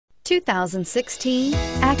2016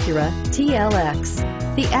 Acura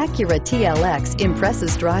TLX. The Acura TLX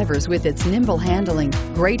impresses drivers with its nimble handling,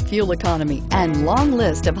 great fuel economy, and long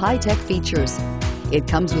list of high-tech features. It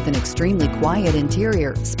comes with an extremely quiet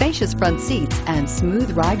interior, spacious front seats, and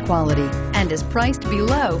smooth ride quality, and is priced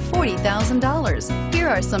below $40,000. Here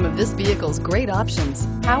are some of this vehicle's great options: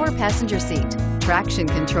 power passenger seat, traction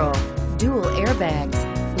control, dual airbags,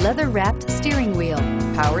 leather-wrapped steering wheel,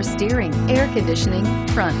 power steering, air conditioning,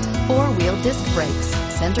 front, four-wheel disc brakes,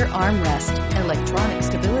 center armrest, electronic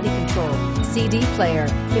stability control, CD player.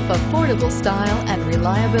 If affordable style and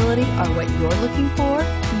reliability are what you're looking for,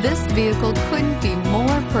 this vehicle couldn't be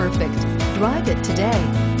more perfect. Drive it today.